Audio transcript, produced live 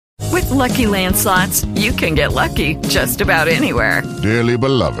Lucky Land Slots, you can get lucky just about anywhere. Dearly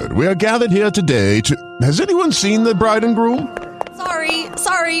beloved, we are gathered here today to... Has anyone seen the bride and groom?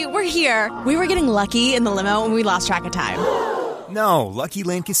 Sorry, we're here. We were getting lucky in the limo and we lost track of time. No, Lucky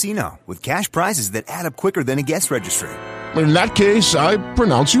Land Casino, with cash prizes that add up quicker than a guest registry. In that case, I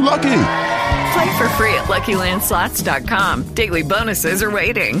pronounce you lucky. Play for free at LuckyLandSlots.com. Daily bonuses are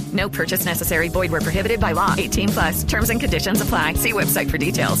waiting. No purchase necessary. Void where prohibited by law. 18+. Terms and conditions apply. See website for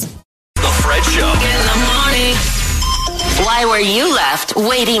details. The Fred Show. In the morning. Why were you left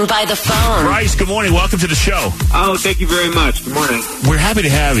waiting by the phone? Bryce, good morning. Welcome to the show. Oh, thank you very much. Good morning. We're happy to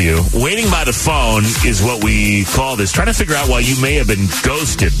have you. Waiting by the phone is what we call this. Trying to figure out why you may have been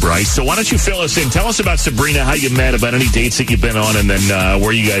ghosted, Bryce. So why don't you fill us in? Tell us about Sabrina, how you met, about any dates that you've been on, and then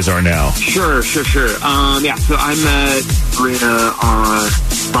where you guys are now. Sure. So I met Sabrina on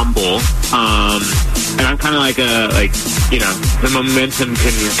Bumble. And I'm kind of the momentum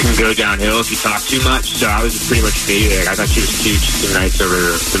can go downhill if you talk too much. So I was pretty much immediately I thought she was cute. She seemed nice over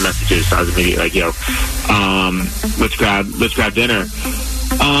the messages. So I was immediately let's grab dinner.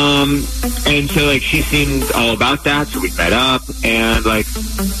 And so she seemed all about that. So we met up and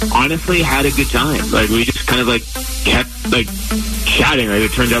honestly had a good time. We just kind of kept chatting.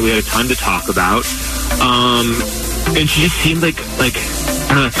 It turned out we had a ton to talk about. And she just seemed like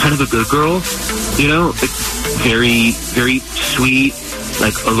kind of a good girl, very, very sweet,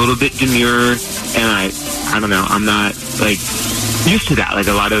 a little bit demure, and I don't know, I'm not used to that.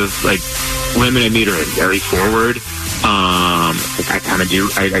 A lot of women I meet are very forward. I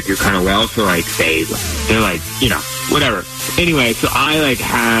do kind of well, so they're whatever. Anyway, so I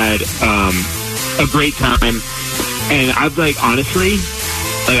had a great time, and I've honestly,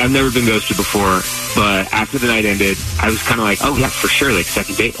 I've never been ghosted before. But after the night ended, I was kind of oh yeah, for sure,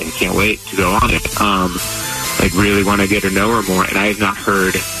 second date. I can't wait to go on it. Really want to get to know her more. And I have not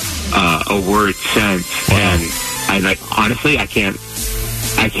heard a word since. Wow. And I honestly, I can't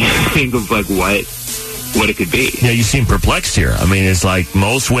think of what it could be. Yeah, you seem perplexed here. I mean, it's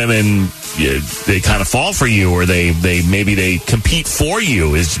most women, they kind of fall for you, or they compete for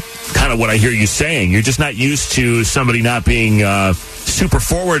you. Is kind of what I hear you saying. You're just not used to somebody not being super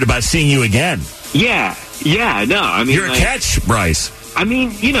forward about seeing you again. Yeah, no, I mean... You're a catch, Bryce. I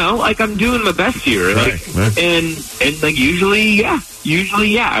mean, I'm doing my best here. Right. And usually, yeah.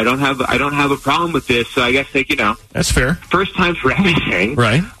 I don't have a problem with this, so I guess, That's fair. First time for everything.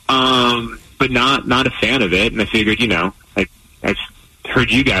 Right. But not a fan of it, and I figured, I've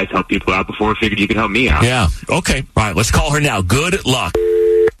heard you guys help people out before, figured you could help me out. Yeah, okay. All right, let's call her now. Good luck.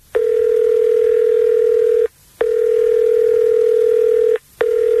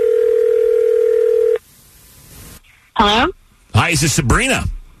 Hello? Hi, is this Sabrina?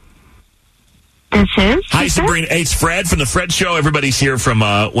 This is? Hi, Sabrina. Hey, it's Fred from The Fred Show. Everybody's here from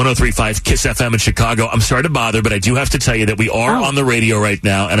 103.5 KISS FM in Chicago. I'm sorry to bother, but I do have to tell you that we are on the radio right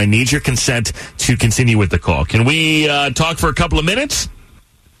now, and I need your consent to continue with the call. Can we talk for a couple of minutes?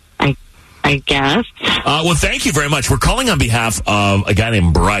 I guess. Well, thank you very much. We're calling on behalf of a guy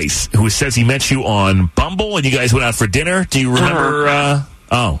named Bryce, who says he met you on Bumble, and you guys went out for dinner. Do you remember?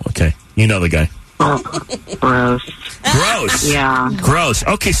 Oh, okay. You know the guy. Gross. Gross? Yeah. Gross.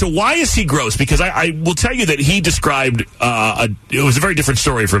 Okay, so why is he gross? Because I will tell you that he described, it was a very different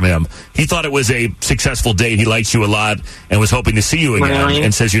story from him. He thought it was a successful date. He liked you a lot and was hoping to see you again, really?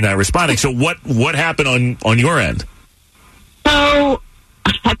 And says you're not responding. So what happened on your end? So,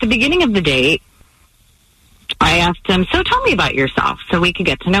 at the beginning of the date, I asked him, so tell me about yourself so we could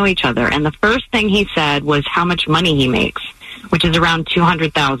get to know each other. And the first thing he said was how much money he makes, which is around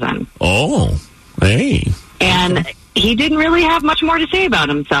 $200,000. Oh, hey. And he didn't really have much more to say about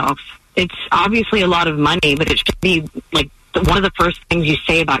himself. It's obviously a lot of money, but it should be one of the first things you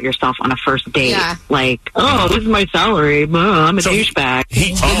say about yourself on a first date. Yeah. This is my salary. I'm a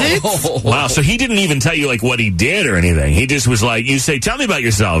douchebag. Wow. So he didn't even tell you what he did or anything. He just was you say, tell me about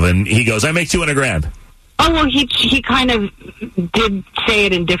yourself. And he goes, I make $200,000. Oh, well, he kind of did say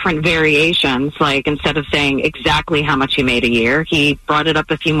it in different variations. Instead of saying exactly how much he made a year, he brought it up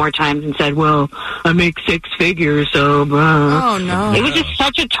a few more times and said, well, I make 6 figures, so... Oh, no. It was just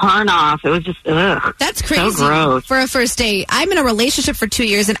such a turn-off. It was just, ugh. That's crazy. So gross. For a first date. I'm in a relationship for 2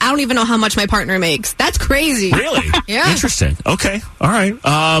 years, and I don't even know how much my partner makes. That's crazy. Really? Yeah. Interesting. Okay. All right.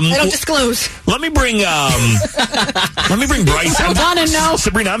 I don't disclose. Let me bring Bryce. I want to know.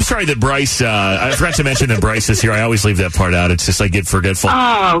 Sabrina, I'm sorry that Bryce, I forgot to mention that Bryce is here. I always leave that part out. It's just I get forgetful.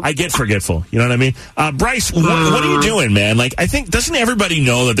 Oh. I get forgetful. You know what I mean? Bryce, what are you doing, man? I think, doesn't everybody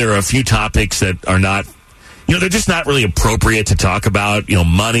know that there are a few topics that are not, they're just not really appropriate to talk about,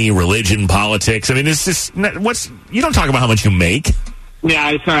 money, religion, politics. I mean, it's just, you don't talk about how much you make.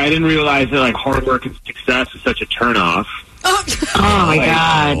 Yeah, sorry, I didn't realize that like hard work and success is such a turnoff. Oh my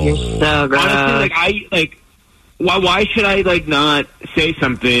God, you're so gross. Honestly, why should I like not say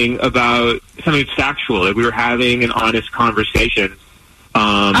something about something that's factual? Like we were having an honest conversation.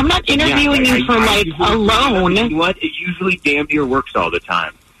 I'm not interviewing you for alone. You know what? It usually damn near works all the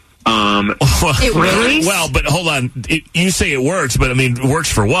time. It really? Well, but hold on. You say it works, but I mean, it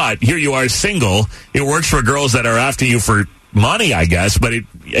works for what? Here you are single. It works for girls that are after you for money, I guess, but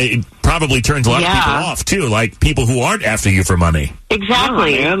it probably turns a lot of people off too, like people who aren't after you for money.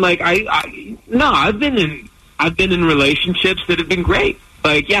 Exactly. No, man. Like I've been in relationships that have been great.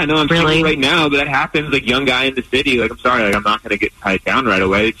 Like, yeah, no, I'm single right now, but that happens. Like, young guy in the city. Like, I'm sorry, like I'm not going to get tied down right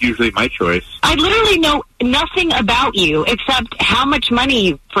away. It's usually my choice. I literally know nothing about you except how much money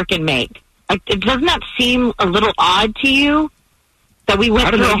you freaking make. Like, doesn't that seem a little odd to you? That we went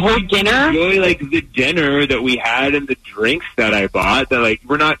through a whole dinner? Enjoy, like, the dinner that we had and the drinks that I bought. That, like,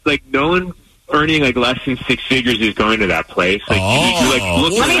 we're not, like, no one earning, like, less than six figures is going to that place. Like,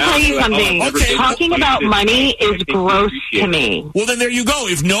 let me tell you something. Talking about money is gross to me. Well, then there you go.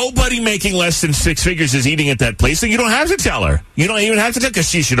 If nobody making less than six figures is eating at that place, then you don't have to tell her. You don't even have to tell her because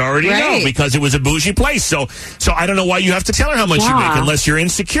she should already know because it was a bougie place. So I don't know why you have to tell her how much you make unless you're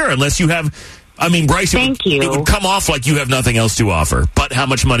insecure, unless you have... I mean, Bryce, it would come off like you have nothing else to offer, but how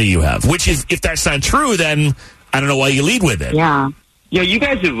much money you have. Which is, if that's not true, then I don't know why you lead with it. Yeah. Yeah, you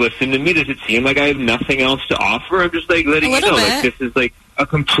guys have listened to me. Does it seem like I have nothing else to offer? I'm just like letting you know, like this is like a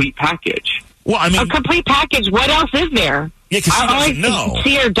complete package. Well, I mean, a complete package. What else is there? Yeah, because she doesn't know.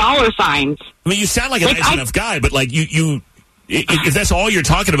 See her dollar signs. I mean, you sound like a nice enough guy, but like you, if that's all you're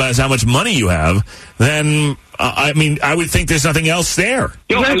talking about is how much money you have, then I mean, I would think there's nothing else there.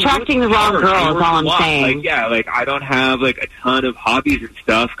 You're attracting the wrong girl. Is all I'm saying. Like I don't have like a ton of hobbies and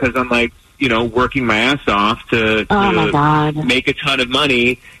stuff because I'm like, you know, working my ass off to make a ton of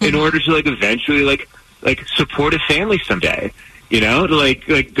money in order to like eventually like support a family someday. You know, to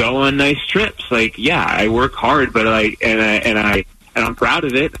like go on nice trips. Like, yeah, I work hard, but I'm proud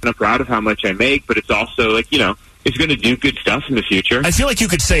of it, and I'm proud of how much I make. But it's also like, you know, it's going to do good stuff in the future. I feel like you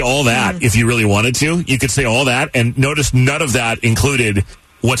could say all that if you really wanted to. You could say all that, and notice none of that included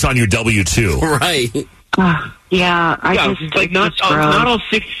what's on your W-2. Right. Not all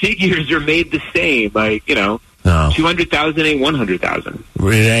six figures are made the same. Like, you know, 200,000 ain't 100,000.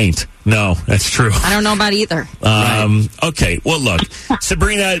 It ain't. No, that's true. I don't know about either. Okay. Well, look,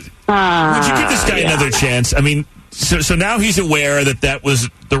 Sabrina, would you give this guy another chance? I mean, so now he's aware that was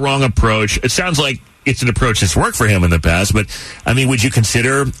the wrong approach. It sounds like it's an approach that's worked for him in the past, but I mean, would you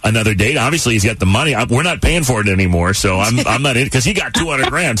consider another date? Obviously, he's got the money. We're not paying for it anymore, so I'm not in because he got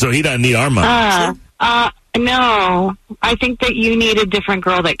 $200,000, so he doesn't need our money. No, I think that you need a different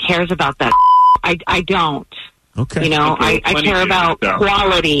girl that cares about that. I don't. Okay. You know, I care about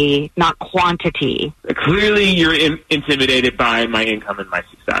quality, not quantity. Clearly, you're intimidated by my income and my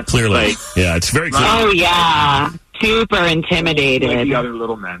success. Clearly. Yeah, it's very clear. Oh, yeah. Super intimidated. Like the other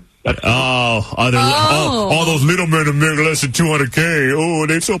little men. All those little men that make less than $200K. Oh,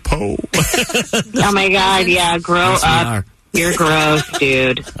 they're so poor. Oh, my God. Yeah, grow up. You're gross,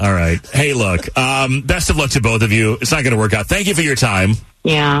 dude. All right. Hey, look, best of luck to both of you. It's not going to work out. Thank you for your time.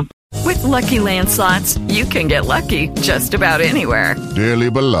 Yeah. With Lucky Land Slots, you can get lucky just about anywhere.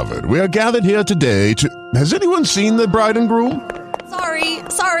 Dearly beloved, we are gathered here today to... Has anyone seen the bride and groom?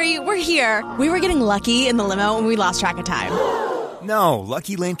 Sorry, we're here. We were getting lucky in the limo and we lost track of time. No,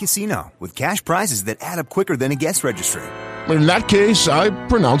 Lucky Land Casino, with cash prizes that add up quicker than a guest registry. In that case, I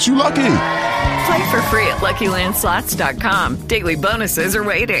pronounce you lucky. Play for free at LuckyLandSlots.com. Daily bonuses are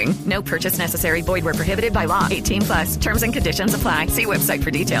waiting. No purchase necessary. Void where prohibited by law. 18+. Terms and conditions apply. See website for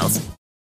details.